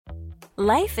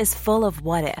Life is full of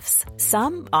what-ifs.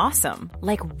 Some awesome,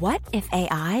 like what if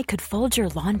AI could fold your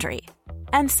laundry?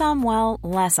 And some, well,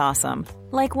 less awesome,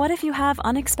 like what if you have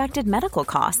unexpected medical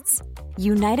costs?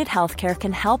 United Healthcare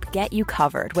can help get you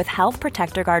covered with Health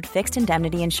Protector Guard fixed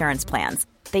indemnity insurance plans.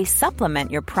 They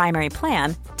supplement your primary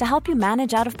plan to help you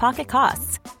manage out-of-pocket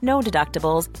costs. No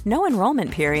deductibles, no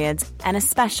enrollment periods, and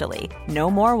especially no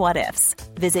more what-ifs.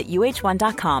 Visit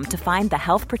uh1.com to find the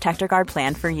Health Protector Guard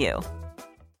plan for you.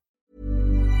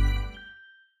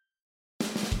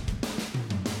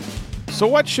 So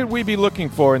what should we be looking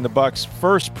for in the Bucs'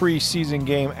 first preseason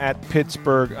game at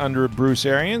Pittsburgh under Bruce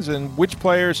Arians, and which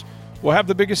players will have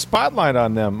the biggest spotlight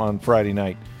on them on Friday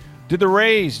night? Did the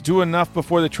Rays do enough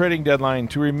before the trading deadline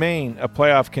to remain a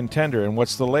playoff contender, and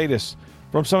what's the latest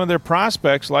from some of their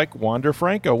prospects like Wander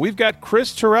Franco? We've got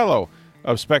Chris Torello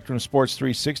of Spectrum Sports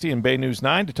 360 and Bay News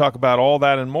 9 to talk about all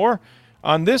that and more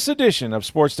on this edition of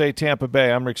Sports Day Tampa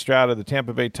Bay. I'm Rick Stroud of the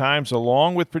Tampa Bay Times,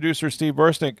 along with producer Steve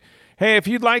Burstick. Hey, if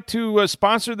you'd like to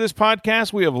sponsor this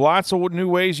podcast, we have lots of new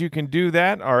ways you can do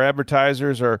that. Our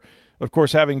advertisers are, of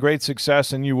course, having great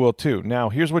success, and you will too. Now,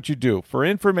 here's what you do. For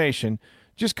information,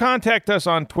 just contact us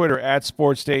on Twitter at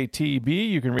SportsDayTB.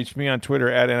 You can reach me on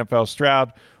Twitter at NFL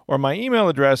Stroud, or my email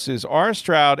address is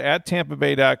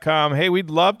rstroud@tampabay.com. Hey, we'd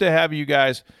love to have you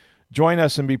guys join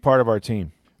us and be part of our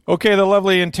team. Okay, the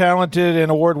lovely and talented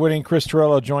and award-winning Chris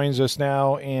Torello joins us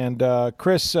now. And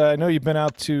Chris, I know you've been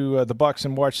out to the Bucs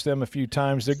and watched them a few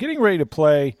times. They're getting ready to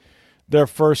play their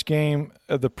first game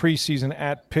of the preseason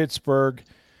at Pittsburgh.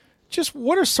 Just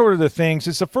what are sort of the things?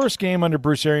 It's the first game under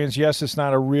Bruce Arians. Yes, it's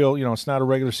not a real, it's not a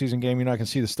regular season game. You're not going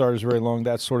to see the starters very long,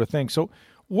 that sort of thing. So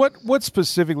what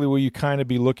specifically will you kind of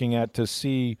be looking at to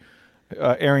see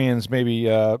Arians maybe,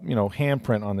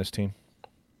 handprint on this team?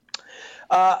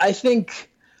 I think,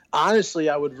 honestly,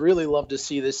 I would really love to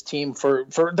see this team for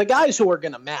the guys who are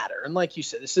going to matter. And like you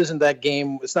said, this isn't that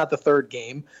game. It's not the third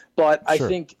game. But I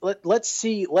think let's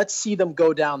see them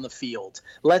go down the field.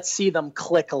 Let's see them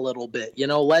click a little bit.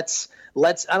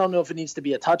 Let's I don't know if it needs to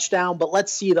be a touchdown, but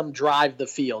let's see them drive the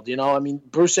field. I mean,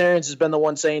 Bruce Arians has been the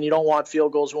one saying you don't want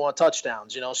field goals, we want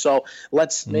touchdowns. So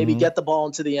let's maybe get the ball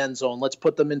into the end zone. Let's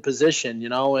put them in position.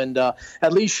 And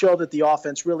at least show that the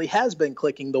offense really has been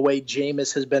clicking the way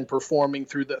Jameis has been performing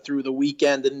through the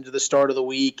weekend and into the start of the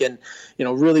week, and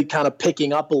really kind of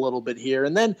picking up a little bit here.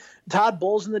 And then Todd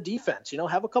Bowles in the defense,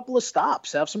 have a couple of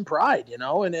stops, have some pride,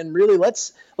 and really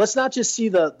let's not just see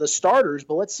the starters,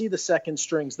 but let's see the second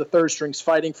strings, the third strings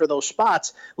fighting for those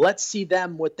spots. Let's see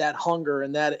them with that hunger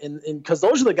and that, and because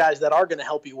those are the guys that are going to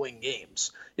help you win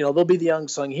games. They'll be the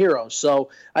unsung heroes. So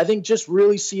I think just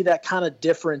really see that kind of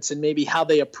difference in maybe how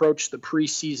they approach the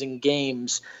preseason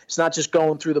games. It's not just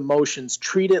going through the motions.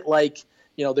 Treat it like,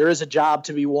 there is a job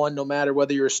to be won no matter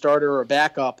whether you're a starter or a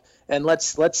backup. And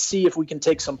let's see if we can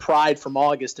take some pride from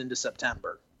August into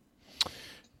September.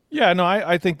 Yeah, no,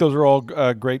 I think those are all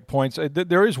great points.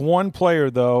 There is one player,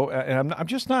 though, and I'm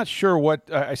just not sure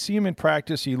what – I see him in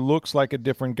practice. He looks like a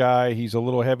different guy. He's a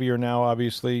little heavier now,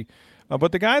 obviously.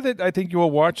 But the guy that I think you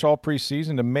will watch all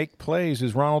preseason to make plays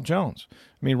is Ronald Jones.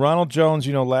 I mean, Ronald Jones,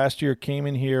 last year came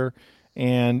in here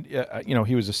and,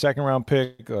 he was a second-round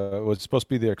pick, was supposed to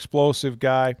be the explosive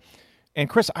guy. And,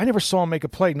 Chris, I never saw him make a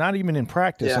play, not even in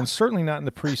practice, and certainly not in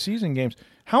the preseason games.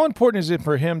 How important is it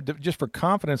for him, just for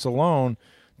confidence alone,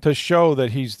 to show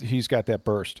that he's got that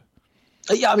burst?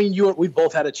 Yeah, I mean, we've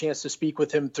both had a chance to speak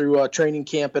with him through training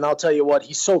camp, and I'll tell you what,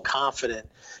 he's so confident.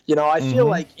 I feel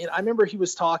like I remember he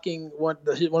was talking one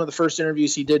of the first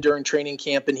interviews he did during training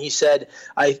camp, and he said,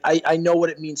 I know what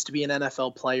it means to be an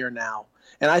NFL player now.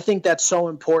 And I think that's so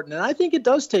important. And I think it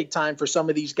does take time for some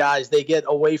of these guys. They get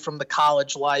away from the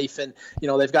college life and,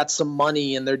 they've got some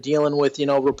money and they're dealing with,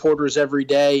 reporters every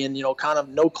day and, kind of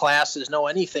no classes, no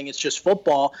anything. It's just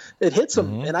football. It hits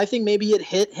them. And I think maybe it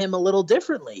hit him a little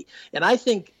differently. And I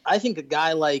think a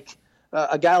guy like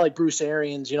Bruce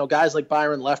Arians, guys like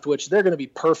Byron Leftwich, they're going to be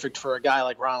perfect for a guy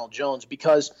like Ronald Jones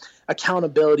because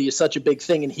accountability is such a big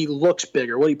thing, and he looks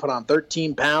bigger. What did he put on,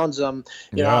 13 pounds?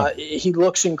 He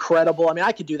looks incredible. I mean,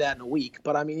 I could do that in a week,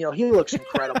 but I mean, he looks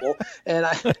incredible. And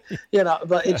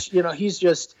but it's, he's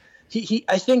just,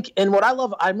 I think, and what I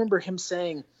love, I remember him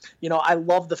saying, I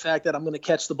love the fact that I'm going to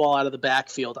catch the ball out of the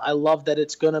backfield. I love that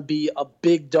it's going to be a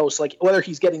big dose, like whether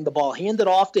he's getting the ball handed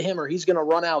off to him or he's going to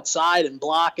run outside and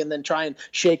block and then try and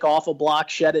shake off a block,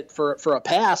 shed it for a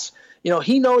pass.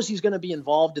 He knows he's going to be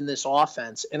involved in this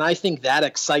offense, and I think that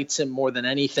excites him more than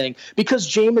anything because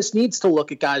Jameis needs to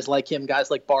look at guys like him, guys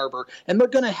like Barber, and they're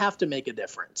going to have to make a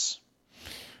difference.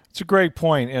 It's a great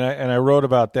point, and I wrote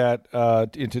about that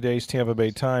in today's Tampa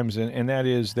Bay Times, and that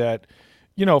is that,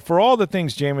 for all the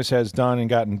things Jameis has done and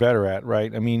gotten better at,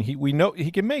 right? I mean, we know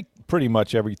he can make pretty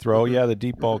much every throw. Yeah, the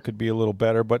deep ball could be a little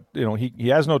better, but he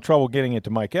has no trouble getting it to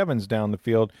Mike Evans down the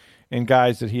field and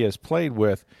guys that he has played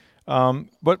with.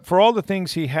 But for all the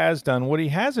things he has done, what he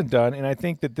hasn't done, and I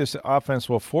think that this offense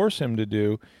will force him to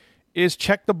do, is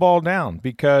check the ball down,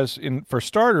 because for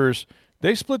starters,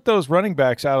 they split those running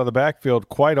backs out of the backfield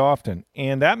quite often,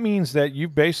 and that means that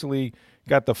you've basically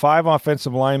got the 5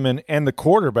 offensive linemen and the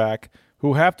quarterback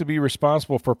who have to be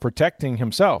responsible for protecting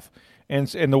himself. And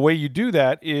the way you do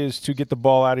that is to get the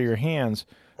ball out of your hands.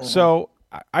 Mm-hmm. So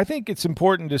I think it's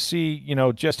important to see,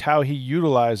 just how he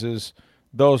utilizes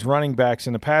those running backs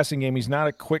in the passing game. He's not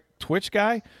a quick twitch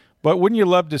guy, but wouldn't you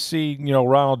love to see,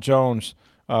 Ronald Jones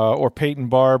or Peyton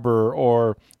Barber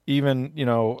or even,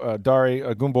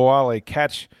 Dare Ogunbowale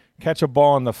catch a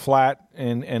ball in the flat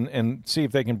and see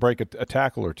if they can break a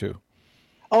tackle or two?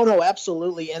 Oh, no,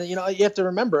 absolutely. And, you have to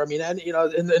remember, I mean, and,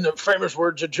 in the famous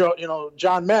words of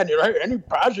John Madden, any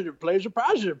positive play is a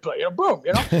positive play, boom,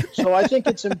 So I think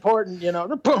it's important,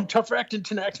 boom, tough acting,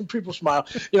 people smile.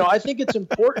 I think it's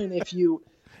important if you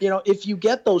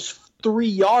get those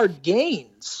 3-yard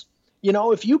gains,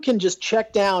 if you can just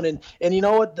check down and you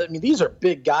know what, I mean, these are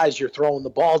big guys you're throwing the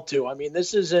ball to. I mean,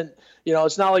 this isn't,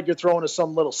 it's not like you're throwing to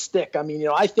some little stick. I mean,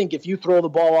 I think if you throw the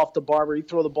ball off to Barber, you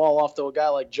throw the ball off to a guy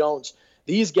like Jones,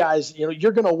 these guys,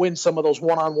 you're going to win some of those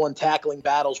one-on-one tackling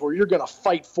battles where you're going to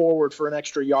fight forward for an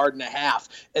extra 1.5 yards.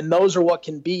 And those are what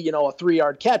can be, a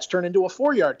 3-yard catch turn into a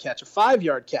 4-yard catch, a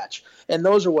 5-yard catch. And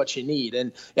those are what you need.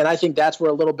 And I think that's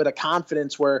where a little bit of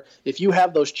confidence, where if you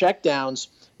have those checkdowns,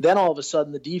 then all of a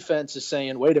sudden the defense is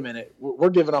saying, wait a minute,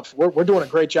 we're giving up. We're doing a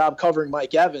great job covering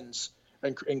Mike Evans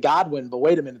and Godwin, but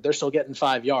wait a minute, they're still getting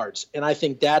 5 yards. And I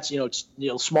think that's,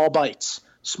 small bites.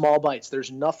 Small bites.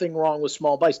 There's nothing wrong with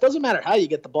small bites. Doesn't matter how you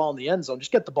get the ball in the end zone.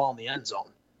 Just get the ball in the end zone.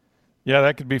 Yeah,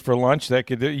 that could be for lunch. That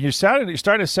could. You started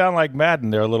to sound like Madden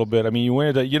there a little bit. I mean, you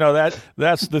went to,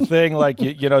 that's the thing. Like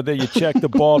that you check the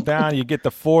ball down, you get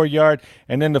the 4-yard,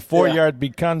 and then the 4-yard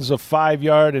becomes a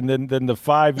 5-yard, and then the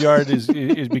 5-yard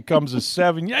is becomes a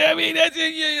 7. Yeah, I mean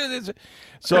that's.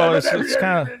 So it's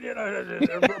kind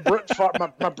of Brett Favre,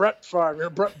 my Brett Favre,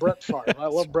 Brett Favre. I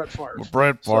love Brett Favre.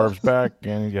 Brett Favre's back,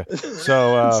 and yeah.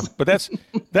 So, but that's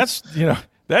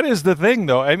that is the thing,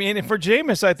 though. I mean, for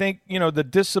Jameis, I think the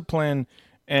discipline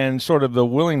and sort of the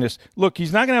willingness. Look,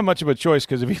 he's not going to have much of a choice,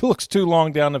 because if he looks too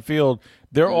long down the field,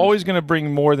 they're always going to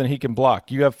bring more than he can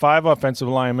block. You have 5 offensive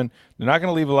linemen. They're not going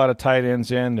to leave a lot of tight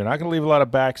ends in. They're not going to leave a lot of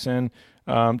backs in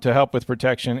to help with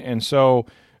protection, and so.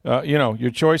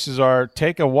 Your choices are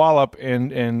take a wallop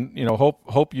and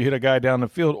hope you hit a guy down the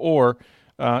field, or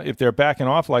if they're backing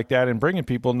off like that and bringing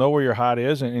people, know where your hot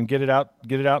is and get it out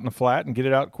in the flat and get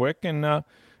it out quick and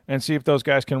see if those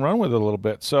guys can run with it a little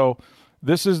bit. So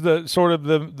this is the sort of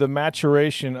the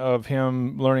maturation of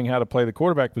him learning how to play the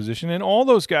quarterback position, and all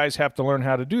those guys have to learn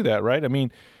how to do that, right? I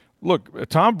mean, look,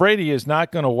 Tom Brady is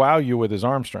not going to wow you with his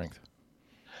arm strength.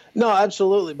 No,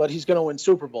 absolutely, but he's going to win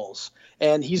Super Bowls,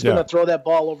 and he's going to throw that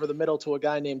ball over the middle to a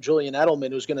guy named Julian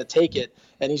Edelman, who's going to take it,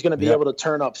 and he's going to be able to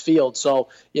turn up field. So,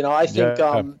 I think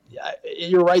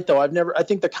you're right, though. I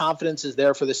think the confidence is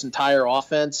there for this entire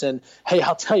offense. And hey,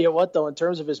 I'll tell you what, though, in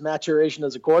terms of his maturation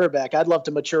as a quarterback, I'd love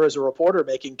to mature as a reporter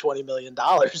making $20 million.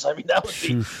 I mean,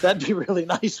 that'd be really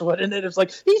nice, wouldn't it? It's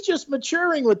like he's just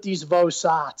maturing with these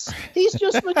Vosots. He's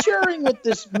just maturing with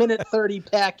this minute 30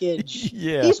 package.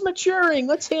 Yeah. He's maturing.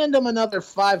 Let's hand him another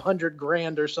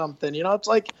 $500,000 or something. It's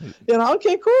like,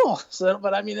 okay, cool. So,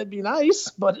 but I mean, it'd be nice,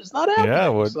 but it's not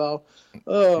happening.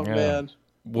 Man.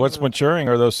 What's maturing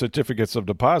are those certificates of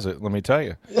deposit. Let me tell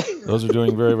you, those are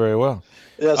doing very, very well.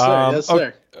 Yes, sir. Yes,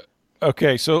 sir.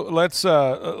 Okay, so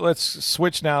let's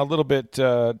switch now a little bit.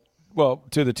 To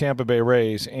the Tampa Bay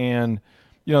Rays, and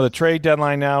the trade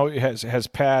deadline now has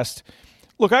passed.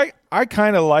 Look, I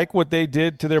kind of like what they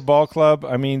did to their ball club.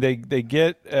 I mean, they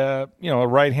get a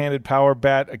right-handed power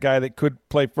bat, a guy that could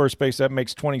play first base. That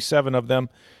makes 27 of them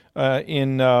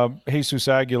in Jesus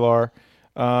Aguilar.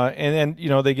 And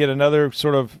then, they get another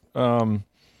sort of,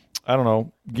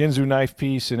 Ginzu knife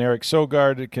piece and Eric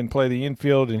Sogard that can play the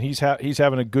infield, and he's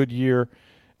having a good year.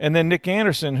 And then Nick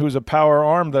Anderson, who's a power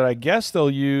arm that I guess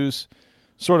they'll use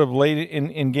sort of late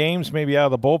in games, maybe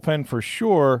out of the bullpen for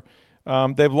sure.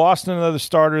 They've lost another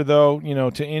starter, though,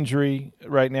 to injury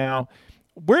right now.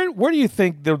 Where do you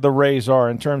think the Rays are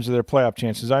in terms of their playoff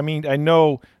chances? I mean, I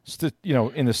know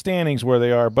in the standings where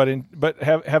they are, but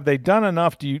have they done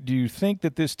enough? Do you think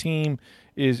that this team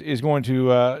is going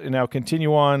to now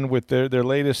continue on with their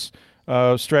latest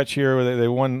stretch here, where they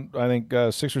won, I think,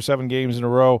 6 or 7 games in a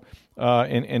row,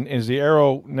 and is the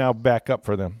arrow now back up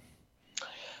for them?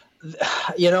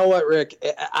 You know what, Rick?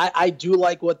 I do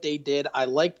like what they did. I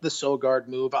liked the Sogard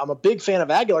move. I'm a big fan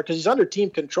of Aguilar because he's under team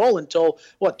control until,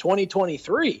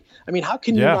 2023. I mean, how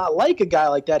can you not like a guy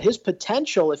like that? His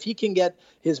potential, if he can get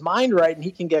his mind right and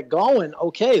he can get going,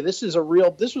 okay, this was a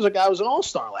guy who was an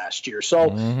all-star last year.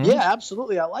 So, yeah,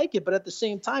 absolutely, I like it. But at the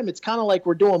same time, it's kind of like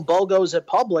we're doing BOGOs at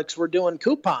Publix. We're doing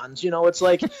coupons. It's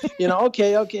like,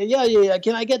 okay, yeah.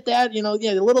 Can I get that?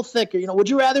 A little thicker. Would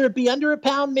you rather it be under a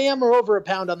pound, ma'am, or over a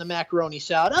pound on the macaroni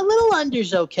salad? A little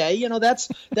under's okay.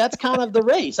 That's kind of the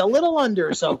race. A little under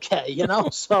is okay.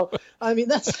 So I mean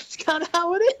that's kind of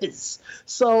how it is.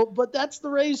 So, but that's the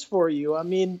Rays for you. I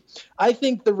mean, I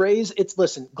think the Rays.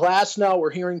 Listen, Glasnow. We're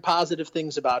hearing positive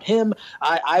things about him.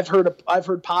 I've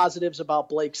heard positives about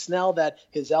Blake Snell, that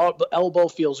his elbow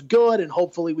feels good, and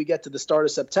hopefully we get to the start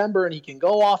of September and he can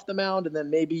go off the mound, and then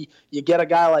maybe you get a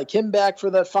guy like him back for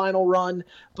that final run.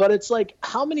 But it's like,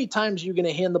 how many times are you going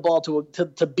to hand the ball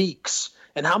to Beeks?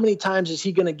 And how many times is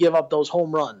he going to give up those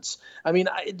home runs? I mean,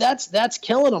 that's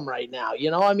killing him right now.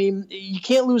 I mean, you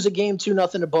can't lose a game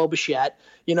 2-0 to Bo Bichette.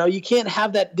 You can't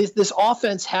have that. This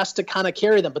offense has to kind of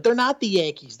carry them. But they're not the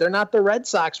Yankees. They're not the Red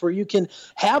Sox, where you can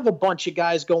have a bunch of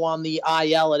guys go on the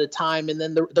IL at a time, and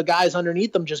then the guys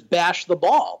underneath them just bash the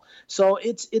ball. So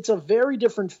it's a very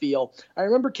different feel. I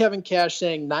remember Kevin Cash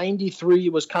saying 93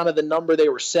 was kind of the number they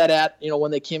were set at,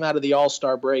 when they came out of the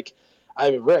All-Star break.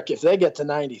 I mean, Rick, if they get to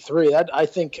 93, I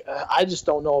think I just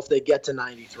don't know if they get to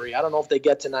 93. I don't know if they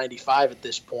get to 95 at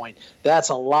this point. That's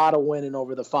a lot of winning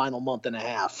over the final month and a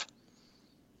half.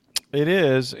 It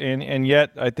is, and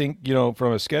yet I think,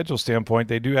 from a schedule standpoint,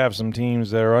 they do have some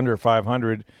teams that are under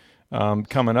 500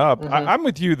 coming up. I'm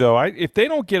with you, though. If they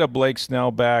don't get a Blake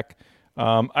Snell back,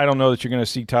 I don't know that you're going to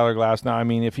see Tyler Glasnow. I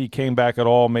mean, if he came back at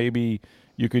all, maybe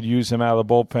you could use him out of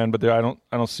the bullpen, but I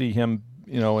don't see him.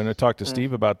 And I talked to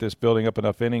Steve about this, building up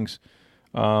enough innings,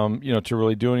 to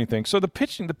really do anything. So the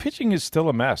pitching is still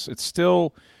a mess. It's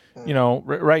still,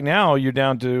 right now you're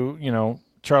down to,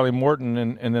 Charlie Morton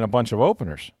and then a bunch of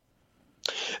openers.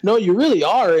 No, you really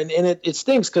are. And it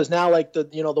stinks because now, like,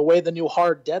 the way the new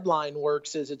hard deadline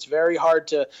works is it's very hard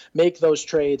to make those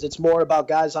trades. It's more about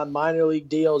guys on minor league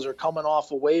deals or coming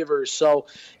off of waivers. So,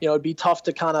 it'd be tough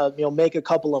to kind of, make a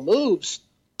couple of moves.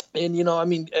 And, I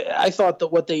mean, I thought that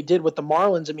what they did with the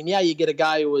Marlins, I mean, yeah, you get a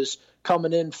guy who was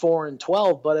coming in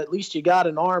 4-12, but at least you got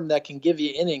an arm that can give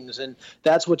you innings. And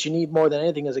that's what you need more than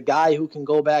anything, is a guy who can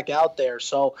go back out there.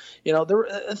 So,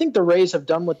 I think the Rays have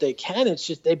done what they can. It's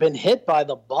just they've been hit by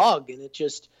the bug. And it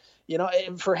just,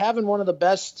 for having one of the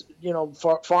best,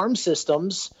 farm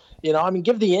systems, I mean,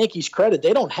 give the Yankees credit.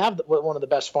 They don't have one of the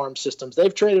best farm systems.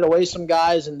 They've traded away some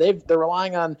guys, and they're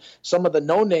relying on some of the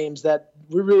no-names that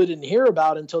we really didn't hear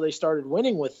about until they started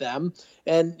winning with them.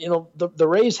 And, the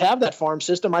Rays have that farm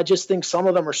system. I just think some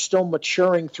of them are still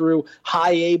maturing through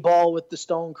high A ball with the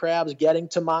Stone Crabs, getting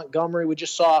to Montgomery. We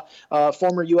just saw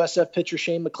former USF pitcher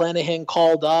Shane McClanahan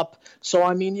called up. So,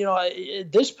 I mean,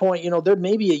 at this point, they're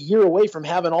maybe a year away from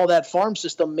having all that farm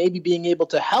system maybe being able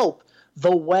to help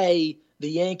the way the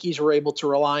Yankees were able to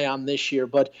rely on this year.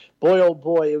 But boy, oh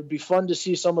boy, it would be fun to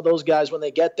see some of those guys when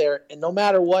they get there. And no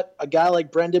matter what, a guy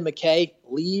like Brendan McKay,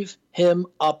 leave him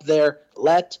up there.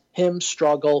 Let him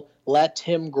struggle. Let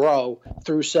him grow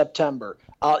through September.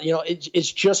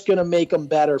 It's just going to make him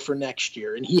better for next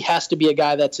year. And he has to be a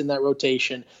guy that's in that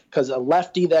rotation, because a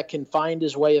lefty that can find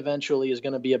his way eventually is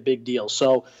going to be a big deal.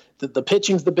 So the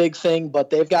pitching's the big thing,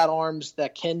 but they've got arms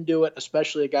that can do it,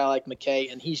 especially a guy like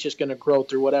McKay, and he's just going to grow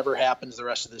through whatever happens the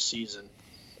rest of the season.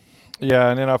 Yeah,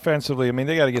 and then offensively, I mean,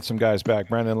 they got to get some guys back.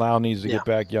 Brandon Lau needs to get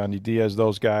back, Yandy Diaz,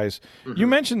 those guys. You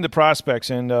mentioned the prospects,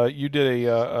 and you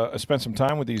did spent some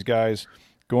time with these guys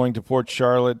going to Port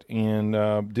Charlotte,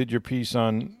 and did your piece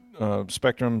on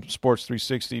Spectrum Sports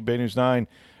 360, Bay News 9,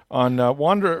 on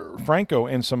Wander Franco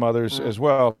and some others as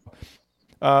well.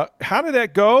 How did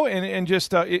that go? And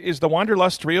just is the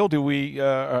wanderlust real? Do we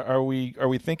are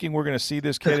we thinking we're going to see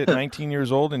this kid at 19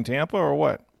 years old in Tampa, or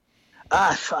what?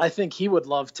 I think he would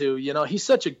love to. He's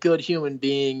such a good human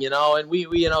being. And we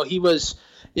he was.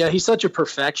 He's such a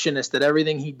perfectionist at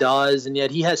everything he does, and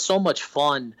yet he has so much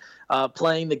fun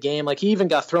playing the game. Like, he even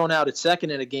got thrown out at second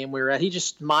in a game we were at. He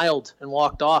just smiled and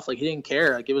walked off. Like, he didn't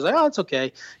care. Like, it was like, oh, it's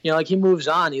okay. Like, he moves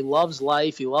on. He loves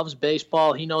life. He loves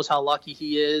baseball. He knows how lucky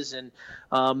he is. And,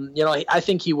 I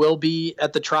think he will be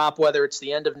at the Trop, whether it's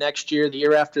the end of next year, the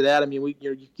year after that. I mean,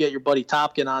 you get your buddy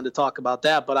Topkin on to talk about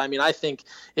that. But, I mean, I think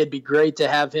it'd be great to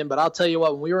have him. But I'll tell you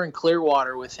what, when we were in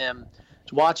Clearwater with him,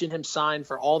 watching him sign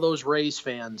for all those Rays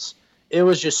fans, it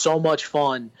was just so much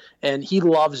fun, and he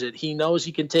loves it. He knows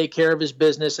he can take care of his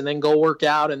business and then go work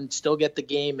out and still get the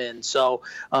game in. So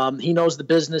he knows the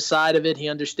business side of it. He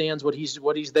understands what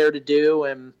he's there to do,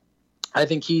 and I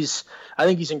think he's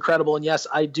incredible. And yes,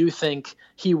 I do think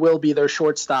he will be their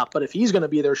shortstop. But if he's going to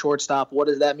be their shortstop, what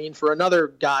does that mean for another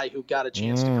guy who got a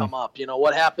chance to come up?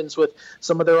 What happens with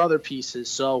some of their other pieces?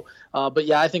 So, but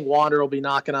yeah, I think Wander will be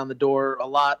knocking on the door a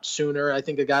lot sooner. I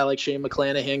think a guy like Shane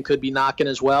McClanahan could be knocking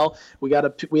as well. We had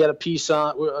a piece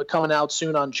coming out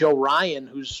soon on Joe Ryan,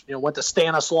 who's went to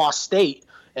Stanislaus State.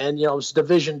 And it's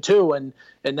Division II,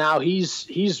 and now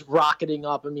he's rocketing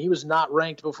up. I mean, he was not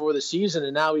ranked before the season,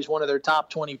 and now he's one of their top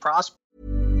 20 prospects.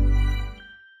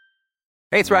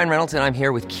 Hey, it's Ryan Reynolds, and I'm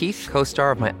here with Keith,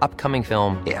 co-star of my upcoming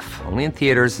film, If, only in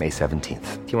theaters May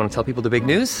 17th. Do you want to tell people the big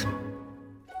news?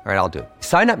 All right, I'll do it.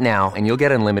 Sign up now and you'll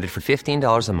get unlimited for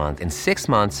 $15 a month and 6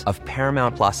 months of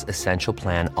Paramount Plus Essential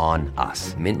Plan on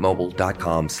us.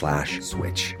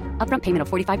 MintMobile.com/switch. Upfront payment of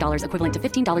 $45 equivalent to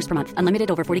 $15 per month. Unlimited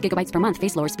over 40 gigabytes per month.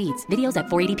 Face lower speeds. Videos at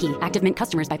 480p. Active Mint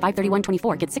customers by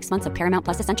 531.24 get 6 months of Paramount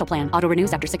Plus Essential Plan. Auto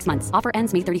renews after 6 months. Offer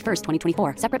ends May 31st,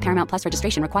 2024. Separate Paramount Plus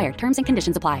registration required. Terms and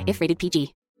conditions apply if rated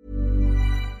PG.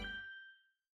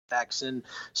 And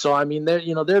so, I mean,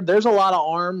 there's a lot of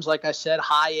arms, like I said,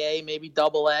 high A, maybe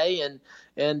double A. And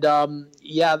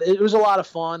yeah, it was a lot of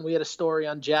fun. We had a story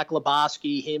on Jack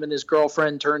Lebowski. Him and his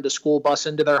girlfriend turned a school bus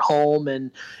into their home.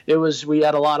 And we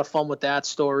had a lot of fun with that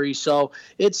story. So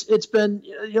it's been,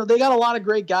 they got a lot of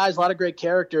great guys, a lot of great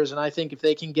characters. And I think if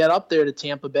they can get up there to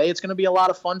Tampa Bay, it's going to be a lot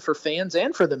of fun for fans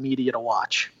and for the media to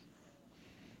watch.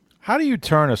 How do you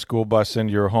turn a school bus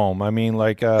into your home? I mean,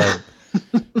 like,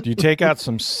 do you take out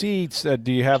some seats?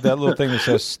 Do you have that little thing that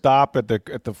says stop at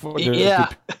the foot? Yeah.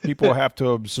 Do people have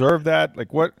to observe that?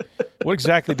 Like what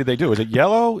exactly did they do? Is it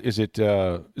yellow? Is it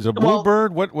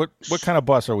Bluebird? What kind of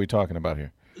bus are we talking about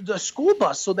here? The school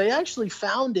bus. So they actually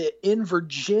found it in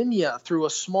Virginia through a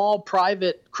small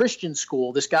private Christian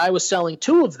school. This guy was selling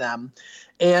 2 of them.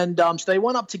 And so they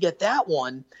went up to get that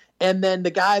one. And then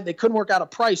they couldn't work out a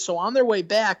price. So on their way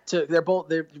back they're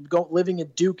living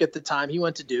at Duke at the time. He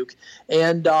went to Duke.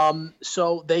 And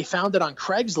so they found it on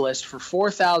Craigslist for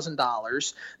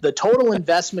 $4,000. The total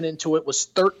investment into it was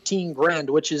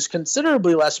 $13,000, which is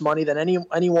considerably less money than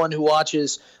anyone who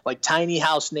watches like Tiny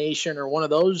House Nation or one of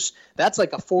those. That's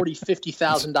like a $40,000,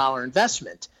 $50,000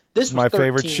 investment. This was my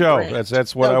favorite show. $13,000.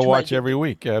 That's what I watch every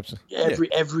week.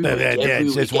 Absolutely. Every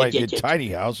week. That's why you get Tiny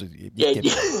House.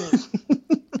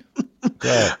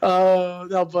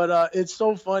 No, but it's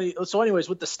so funny. So anyways,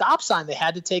 with the stop sign, they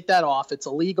had to take that off. It's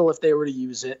illegal if they were to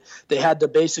use it. They had to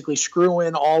basically screw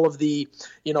in all of the,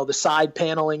 the side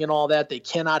paneling and all that. They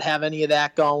cannot have any of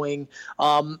that going.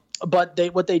 But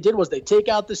what they did was they take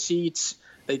out the seats.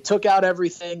 They took out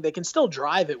everything. They can still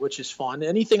drive it, which is fun.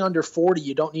 Anything under 40,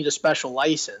 you don't need a special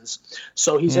license.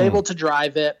 So he's able to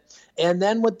drive it. And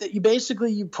then you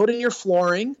put in your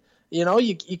flooring.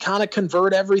 You kind of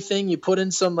convert everything. You put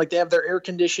in some, like they have their air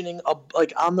conditioning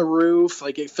like on the roof,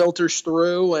 like it filters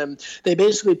through, and they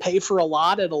basically pay for a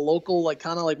lot at a local, like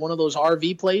kind of like one of those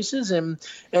RV places. And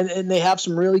they have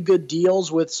some really good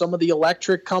deals with some of the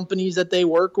electric companies that they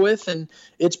work with, and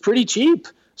it's pretty cheap.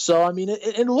 So, I mean,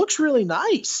 it looks really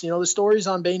nice. The story's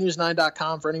on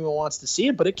BayNews9.com for anyone who wants to see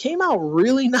it, but it came out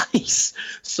really nice.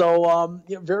 So,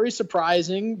 very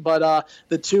surprising, but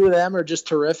the 2 of them are just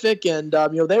terrific. And,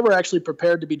 they were actually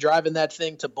prepared to be driving that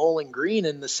thing to Bowling Green.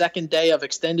 And the second day of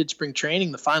extended spring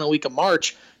training, the final week of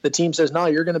March, the team says, no,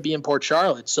 you're going to be in Port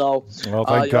Charlotte. So, well,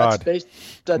 thank God.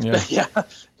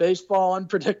 That's baseball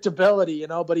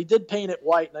unpredictability, but he did paint it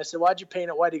white. And I said, why'd you paint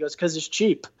it white? He goes, because it's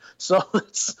cheap. So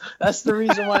that's the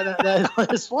reason why that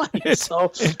is funny.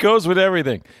 So it goes with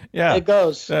everything. Yeah, it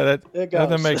goes. That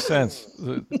doesn't make sense.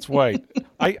 It's white.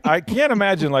 I can't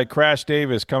imagine like Crash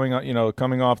Davis coming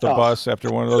off the bus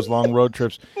after one of those long road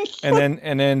trips, and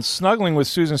then snuggling with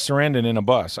Susan Sarandon in a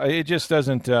bus. It just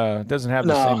doesn't have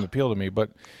the same appeal to me.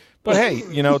 But hey,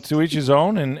 to each his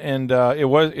own, and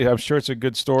I'm sure it's a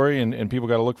good story, and people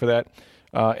got to look for that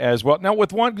as well. Now,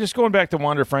 just going back to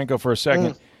Wander Franco for a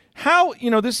second, how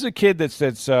this is a kid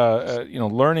that's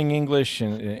learning English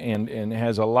and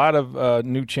has a lot of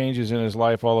new changes in his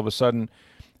life all of a sudden.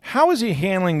 How is he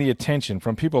handling the attention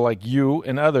from people like you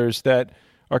and others that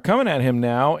are coming at him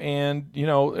now? And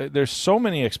there's so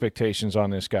many expectations on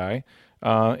this guy,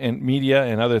 and media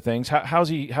and other things. How's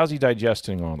he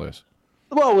digesting all this?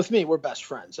 Well, with me, we're best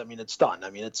friends. I mean, it's done. I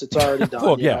mean, it's already done.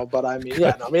 Well, yeah. But I mean,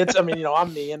 yeah. No,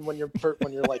 I'm me, and when you're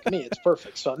like me, it's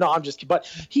perfect. So no, I'm just. But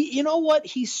he,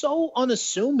 He's so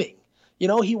unassuming.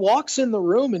 He walks in the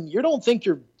room, and you don't think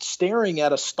you're staring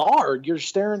at a star. You're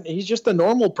staring. He's just a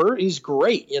normal person. He's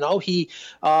great. He,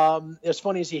 as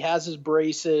funny as he has his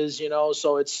braces,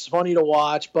 so it's funny to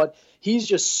watch, but he's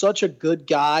just such a good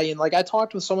guy. And like I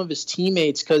talked with some of his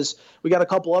teammates, because we got a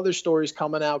couple other stories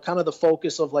coming out, kind of the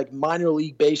focus of like minor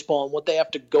league baseball and what they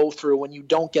have to go through when you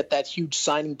don't get that huge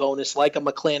signing bonus, like a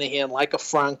McClanahan, like a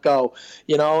Franco,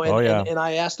 and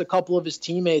I asked a couple of his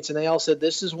teammates and they all said,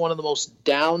 this is one of the most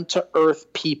down to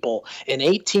earth people. An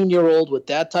 18-year-old with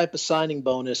that type of signing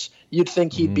bonus, you'd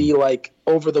think he'd be like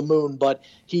over the moon, but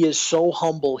he is so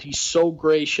humble. He's so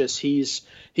gracious. He's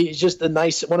just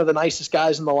one of the nicest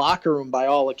guys in the locker room by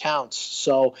all accounts.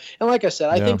 So, and like I said,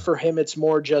 I think for him, it's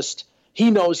more just,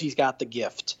 he knows he's got the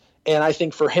gift. And I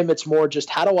think for him, it's more just,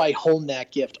 how do I hone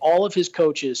that gift? All of his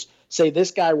coaches say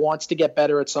this guy wants to get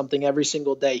better at something every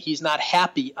single day. He's not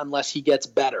happy unless he gets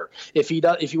better. If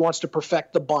he wants to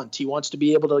perfect the bunt, he wants to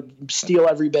be able to steal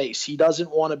every base. He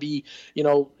doesn't want to be,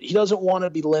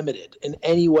 limited in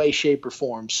any way, shape, or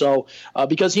form. So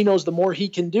because he knows the more he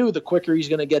can do, the quicker he's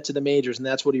going to get to the majors, and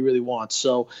that's what he really wants.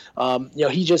 So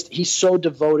he's so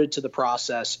devoted to the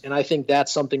process, and I think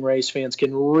that's something Rays fans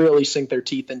can really sink their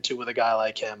teeth into with a guy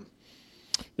like him.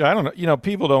 Yeah, I don't know.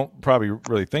 People don't probably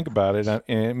really think about it, and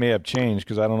it may have changed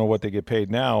because I don't know what they get paid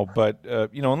now. But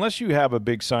unless you have a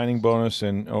big signing bonus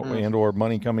and or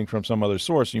money coming from some other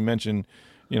source, you mentioned,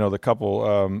 the couple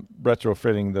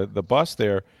retrofitting the bus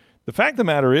there. The fact of the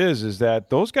matter is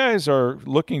that those guys are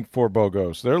looking for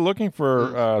BOGOs. They're looking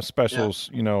for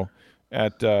specials,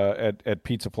 at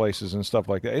pizza places and stuff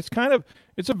like that.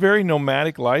 It's a very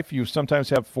nomadic life. You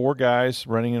sometimes have 4 guys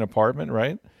running an apartment,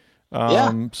 right?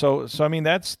 So I mean,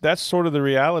 that's sort of the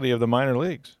reality of the minor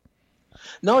leagues.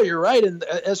 No, you're right. And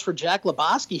as for Jack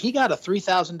Lebowski, he got a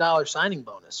 $3,000 signing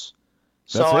bonus.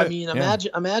 So I mean,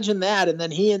 imagine that. And then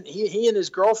he and his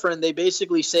girlfriend, they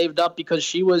basically saved up because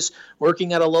she was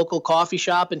working at a local coffee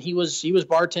shop and he was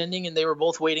bartending, and they were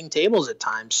both waiting tables at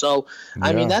times. So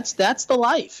I mean, that's the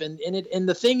life. And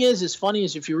the thing is, as funny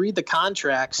as if you read the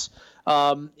contracts,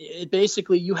 it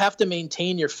basically, you have to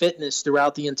maintain your fitness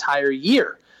throughout the entire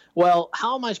year. Well,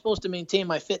 how am I supposed to maintain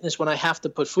my fitness when I have to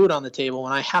put food on the table,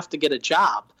 when I have to get a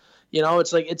job?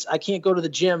 It's like I can't go to the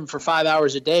gym for 5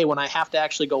 hours a day when I have to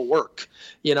actually go work.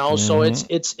 So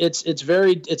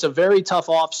it's a very tough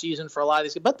off season for a lot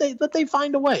of these, but they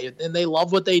find a way, and they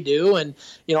love what they do, and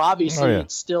obviously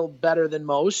it's still better than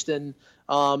most, and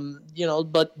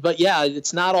but yeah,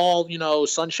 it's not all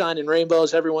sunshine and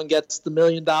rainbows. Everyone gets the $1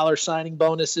 million signing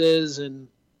bonuses,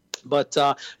 But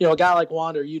a guy like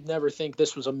Wander, you'd never think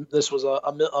this was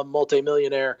a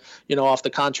multimillionaire, off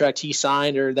the contract he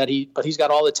signed, but he's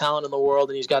got all the talent in the world,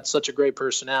 and he's got such a great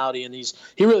personality, and he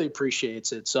really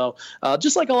appreciates it. So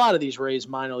just like a lot of these Rays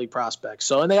minor league prospects.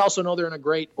 So, and they also know they're in a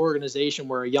great organization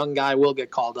where a young guy will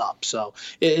get called up. So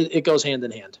it goes hand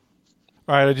in hand.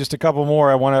 All right, just a couple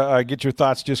more. I want to get your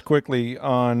thoughts just quickly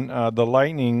on the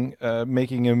Lightning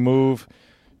making a move.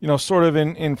 Sort of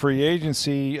in free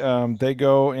agency, they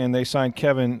go and they sign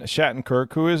Kevin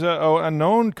Shattenkirk, who is a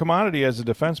known commodity as a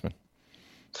defenseman.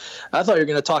 I thought you were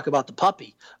going to talk about the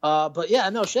puppy, but yeah,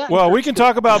 no, Shattenkirk. Well, we can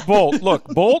talk about Bolt. Look,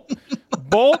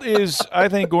 Bolt is, I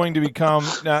think, going to become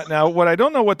now. What I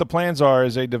don't know what the plans are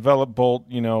is they develop Bolt,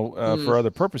 for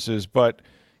other purposes, but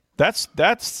that's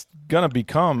going to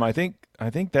become. I think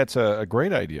that's a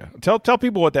great idea. Tell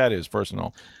people what that is first and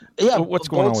all. Yeah, what's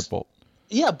going on with Bolt?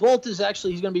 Yeah, Bolt is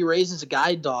actually, he's going to be raised as a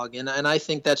guide dog, and I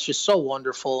think that's just so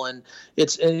wonderful. And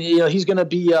he's going to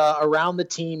be around the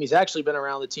team. He's actually been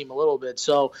around the team a little bit,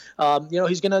 so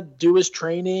he's going to do his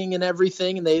training and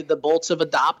everything. And the Bolts have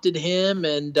adopted him,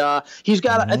 and he's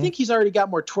got. I think he's already got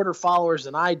more Twitter followers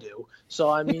than I do. So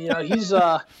I mean, he's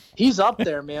up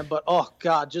there, man. But oh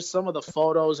god, just some of the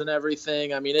photos and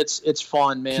everything. I mean, it's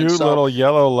fun, man. Cute little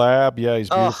yellow lab. Yeah, he's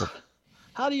beautiful.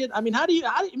 How do you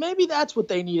maybe that's what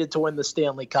they needed to win the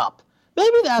Stanley Cup.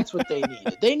 Maybe that's what they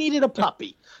needed. They needed a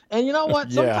puppy. And you know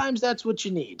what? Sometimes that's what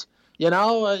you need.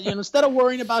 Instead of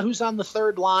worrying about who's on the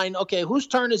third line, okay, whose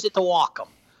turn is it to walk them?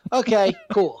 Okay,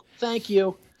 cool. Thank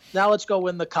you. Now let's go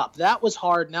win the cup. That was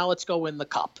hard. Now let's go win the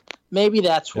cup. Maybe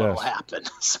that's what will happen.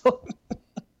 So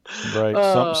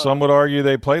right. Some would argue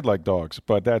they played like dogs,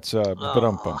 but that's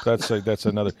that's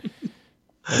another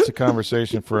that's a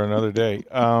conversation for another day.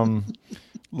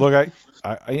 Look,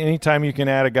 I anytime you can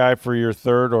add a guy for your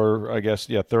third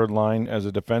third line as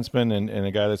a defenseman and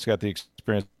a guy that's got the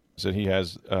experience that he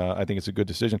has, I think it's a good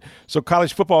decision. So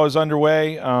college football is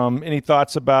underway. Any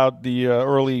thoughts about the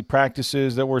early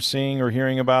practices that we're seeing or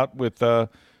hearing about with the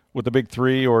Big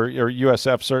Three or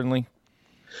USF certainly?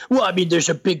 Well, I mean, there's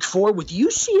a Big Four with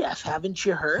UCF. Haven't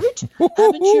you heard?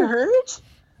 Haven't you heard?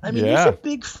 I mean, he's a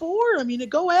big four. I mean,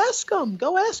 go ask them.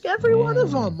 Go ask every one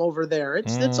of them over there.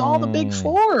 It's all the big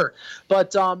four.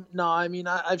 But no, I mean,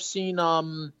 I've seen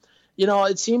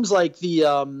it seems like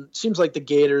the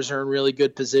Gators are in really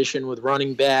good position with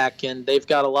running back, and they've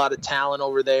got a lot of talent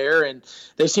over there, and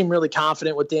they seem really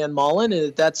confident with Dan Mullen,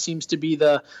 and that seems to be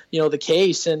the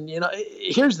case. And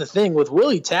here's the thing with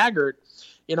Willie Taggart.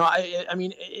 I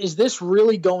mean, is this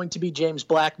really going to be James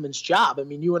Blackman's job? I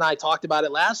mean, you and I talked about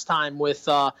it last time with,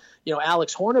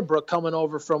 Alex Hornibrook coming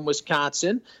over from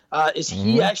Wisconsin. Is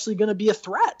he actually going to be a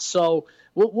threat? So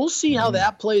we'll see how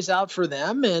that plays out for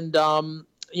them. And,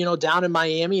 down in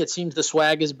Miami, it seems the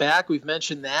swag is back. We've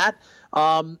mentioned that.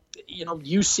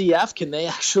 UCF, can they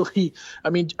actually – I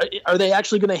mean, are they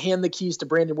actually going to hand the keys to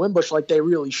Brandon Wimbush like they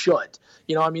really should?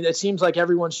 It seems like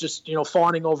everyone's just,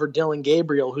 fawning over Dylan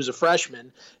Gabriel, who's a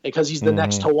freshman, because he's the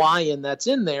next Hawaiian that's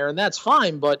in there, and that's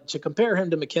fine. But to compare him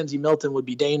to Mackenzie Milton would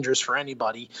be dangerous for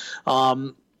anybody.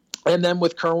 And then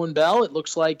with Kerwin Bell, it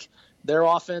looks like their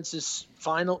offense is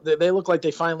final. They look like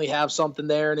they finally have something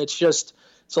there, and it's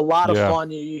a lot of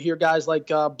fun. You hear guys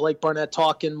like Blake Barnett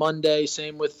talking Monday,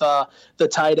 same with the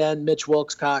tight end, Mitch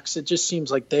Wilcox. It just seems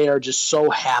like they are just so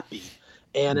happy.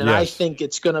 And I think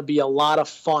it's going to be a lot of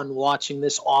fun watching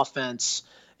this offense.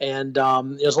 And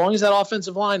as long as that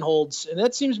offensive line holds, and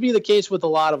that seems to be the case with a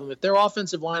lot of them, if their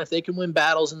offensive line, if they can win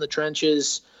battles in the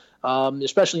trenches,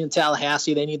 especially in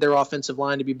Tallahassee, they need their offensive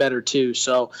line to be better too.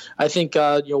 So I think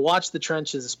watch the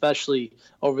trenches, especially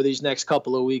over these next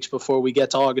couple of weeks before we get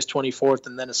to August 24th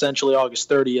and then essentially August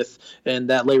 30th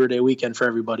and that Labor Day weekend for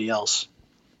everybody else.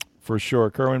 For sure.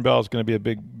 Kerwin Bell is going to be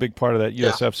a big part of that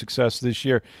USF success this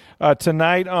year.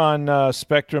 Tonight on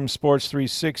Spectrum Sports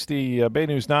 360, Bay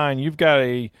News 9, you've got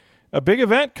a big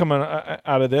event coming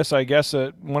out of this. I guess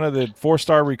one of the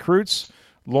 4-star recruits,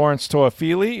 Lawrence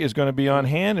Toafili, is going to be on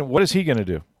hand. And what is he going to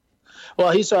do?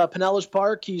 Well, he's Pinellas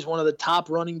Park. He's one of the top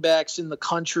running backs in the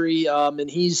country, and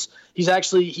he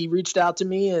reached out to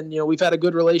me, and we've had a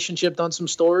good relationship, done some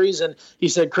stories, and he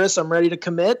said, "Chris, I'm ready to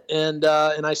commit," and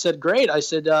I said, "Great." I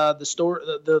said,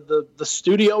 "The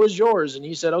studio is yours," and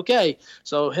he said, "Okay."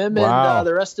 So him and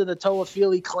the rest of the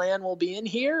Toafili clan will be in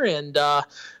here, and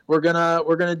we're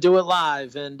gonna do it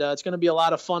live, and it's gonna be a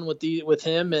lot of fun with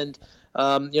him and.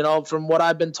 From what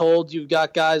I've been told, you've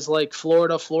got guys like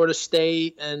Florida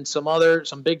State, and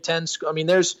some Big Ten. I mean,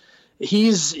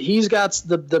 he's got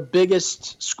the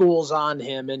biggest schools on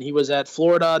him, and he was at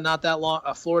Florida not that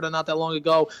long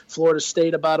ago. Florida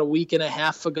State about a week and a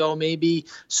half ago, maybe.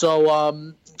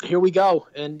 So here we go,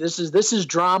 and this is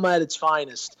drama at its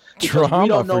finest. Drama, we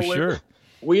don't know for sure.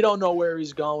 We don't know where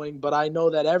he's going, but I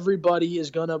know that everybody is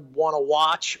going to want to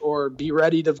watch or be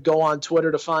ready to go on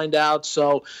Twitter to find out.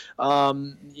 So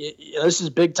this is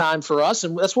big time for us,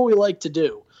 and that's what we like to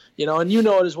do. And you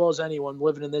know it as well as anyone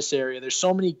living in this area. There's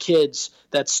so many kids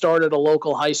that start at a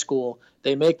local high school.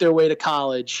 They make their way to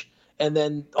college, and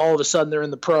then all of a sudden they're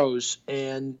in the pros.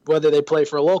 And whether they play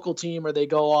for a local team or they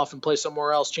go off and play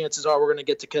somewhere else, chances are we're going to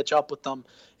get to catch up with them.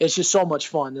 It's just so much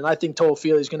fun. And I think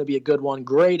Toafili is going to be a good one.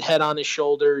 Great head on his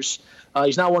shoulders.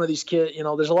 He's not one of these kids.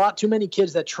 There's too many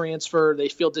kids that transfer. They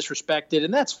feel disrespected,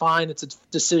 and that's fine. It's a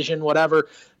decision, whatever.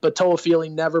 But Toafili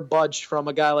never budged from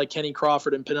a guy like Kenny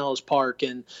Crawford in Pinellas Park.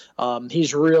 And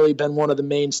he's really been one of the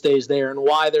mainstays there and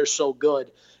why they're so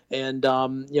good. And,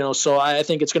 so I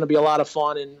think it's going to be a lot of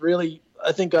fun and really,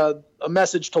 I think, a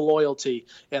message to loyalty.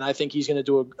 And I think he's going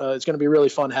to it's going to be really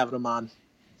fun having him on.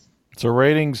 So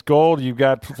ratings gold. You've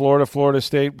got Florida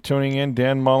State tuning in,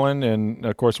 Dan Mullen, and,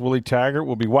 of course, Willie Taggart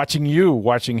will be watching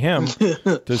him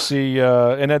to see.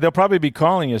 And they'll probably be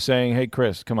calling you saying, "Hey,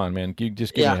 Chris, come on, man. You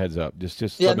just give me a heads up. Just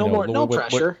let me know." No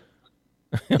pressure.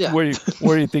 Where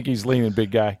do you think he's leaning,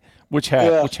 big guy? Which hat?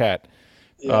 Yeah. Which hat?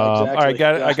 Exactly. All right,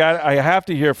 I have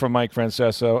to hear from Mike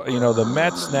Francesa. The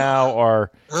Mets now are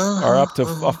up to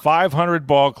a 500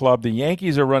 ball club. The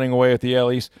Yankees are running away with the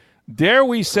AL East. Dare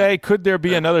we say, could there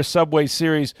be another Subway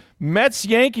Series?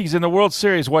 Mets-Yankees in the World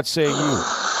Series, what say you?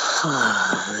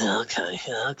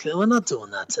 Okay. We're not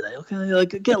doing that today, okay?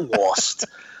 Get lost.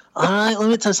 All right, let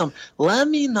me tell you something. Let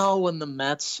me know when the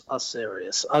Mets are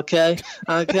serious, okay?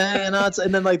 Okay, and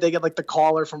then they get the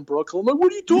caller from Brooklyn.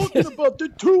 What are you talking about? They're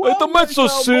 2 hours. The Mets are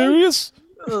serious?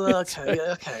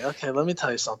 Okay. Let me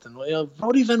tell you something.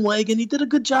 Brody Van Wagen, he did a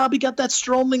good job. He got that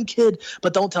Stroman kid,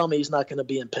 but don't tell me he's not going to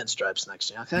be in pinstripes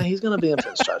next year. Okay, he's going to be in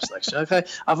pinstripes next year. Okay,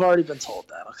 I've already been told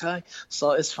that. Okay,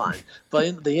 so it's fine.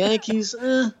 But the Yankees,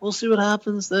 we'll see what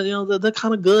happens. They're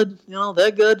kind of good. They're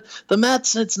good. The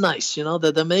Mets, it's nice.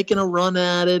 They're making a run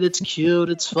at it. It's cute.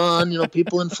 It's fun.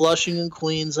 People in Flushing and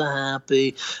Queens are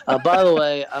happy. By the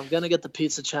way, I'm going to get the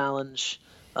pizza challenge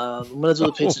I'm gonna do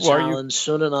the pizza challenge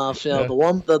soon enough. You know,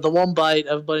 the one bite.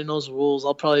 Everybody knows the rules.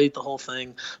 I'll probably eat the whole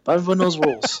thing, but everybody knows the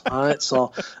rules. All right,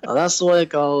 so that's the way it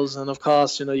goes. And of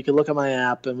course, you know, you can look at my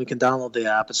app and we can download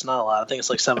the app. It's not a lot. I think it's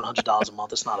like $700 a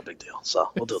month. It's not a big deal. So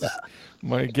we'll do that.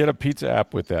 Mike, get a pizza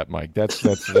app with that, Mike. That's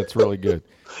really good.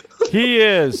 He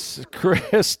is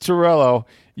Chris Torello.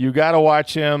 You got to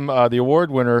watch him, the award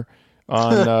winner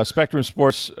on Spectrum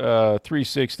Sports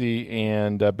 360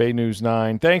 and Bay News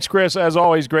 9. Thanks, Chris. As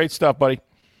always, great stuff, buddy.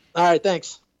 All right,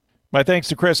 thanks. My thanks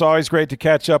to Chris. Always great to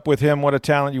catch up with him. What a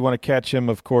talent. You want to catch him,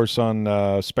 of course,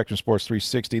 on Spectrum Sports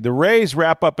 360. The Rays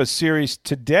wrap up a series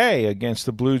today against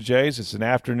the Blue Jays. It's an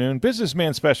afternoon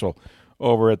businessman special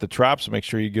over at the Trop, so make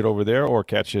sure you get over there or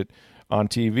catch it on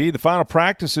TV. The final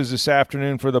practice is this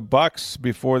afternoon for the Bucks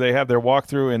before they have their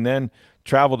walkthrough and then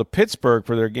travel to Pittsburgh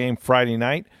for their game Friday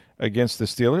night against the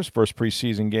Steelers, first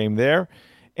preseason game there.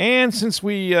 And since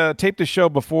we taped the show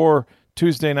before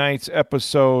Tuesday night's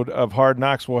episode of Hard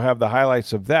Knocks, we'll have the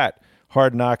highlights of that,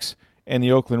 Hard Knocks and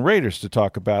the Oakland Raiders to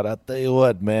talk about. I'll tell you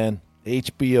what, man,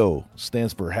 HBO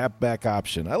stands for Halfback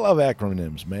Option. I love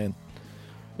acronyms, man.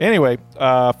 Anyway,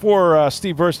 for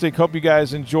Steve Verstig, hope you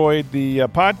guys enjoyed the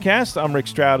podcast. I'm Rick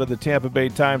Stroud of the Tampa Bay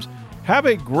Times. Have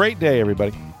a great day,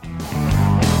 everybody.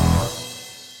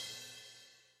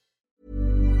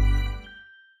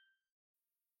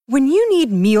 When you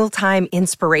need mealtime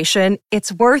inspiration,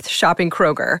 it's worth shopping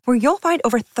Kroger, where you'll find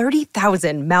over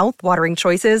 30,000 mouth-watering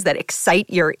choices that excite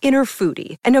your inner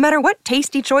foodie. And no matter what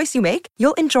tasty choice you make,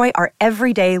 you'll enjoy our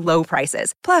everyday low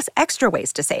prices, plus extra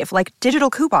ways to save, like digital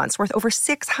coupons worth over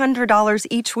 $600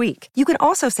 each week. You can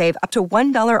also save up to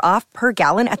 $1 off per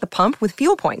gallon at the pump with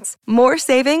fuel points. More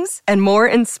savings and more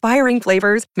inspiring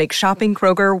flavors make shopping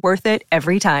Kroger worth it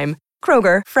every time.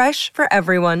 Kroger, fresh for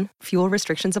everyone. Fuel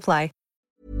restrictions apply.